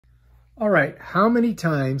All right, how many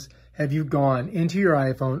times have you gone into your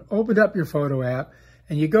iPhone, opened up your photo app,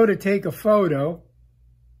 and you go to take a photo,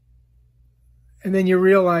 and then you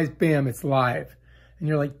realize, bam, it's live. And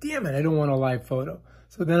you're like, damn it, I don't want a live photo.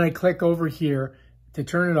 So then I click over here to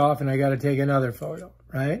turn it off, and I got to take another photo,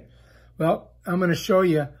 right? Well, I'm going to show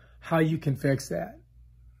you how you can fix that.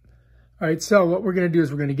 All right, so what we're going to do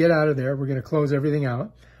is we're going to get out of there. We're going to close everything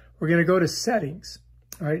out. We're going to go to settings.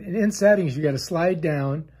 All right, and in settings, you got to slide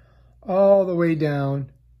down all the way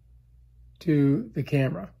down to the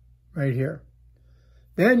camera right here.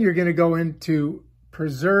 Then you're going to go into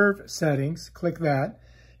preserve settings, click that.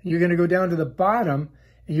 And you're going to go down to the bottom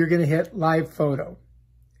and you're going to hit live photo.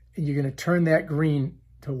 And you're going to turn that green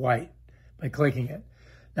to white by clicking it.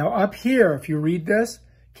 Now up here, if you read this,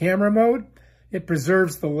 camera mode, it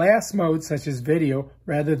preserves the last mode such as video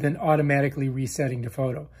rather than automatically resetting to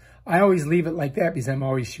photo. I always leave it like that because I'm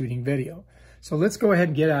always shooting video. So let's go ahead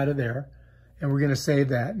and get out of there and we're going to save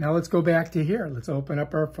that. Now let's go back to here. Let's open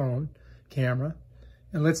up our phone camera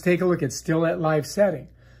and let's take a look. It's still at live setting.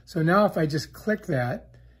 So now if I just click that,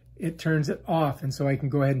 it turns it off and so I can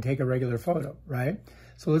go ahead and take a regular photo, right?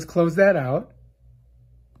 So let's close that out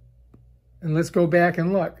and let's go back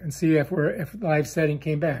and look and see if live setting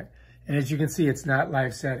came back. And as you can see, it's not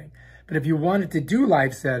live setting. But if you wanted to do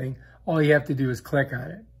live setting, all you have to do is click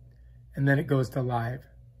on it and then it goes to live.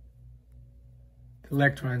 The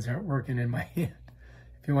electrons aren't working in my hand.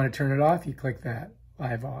 If you want to turn it off, you click that,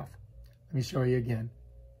 live off. Let me show you again.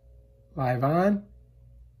 Live on,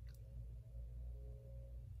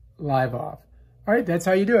 live off. All right, that's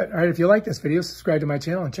how you do it. All right, if you like this video, subscribe to my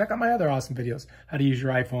channel and check out my other awesome videos, how to use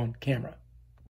your iPhone camera.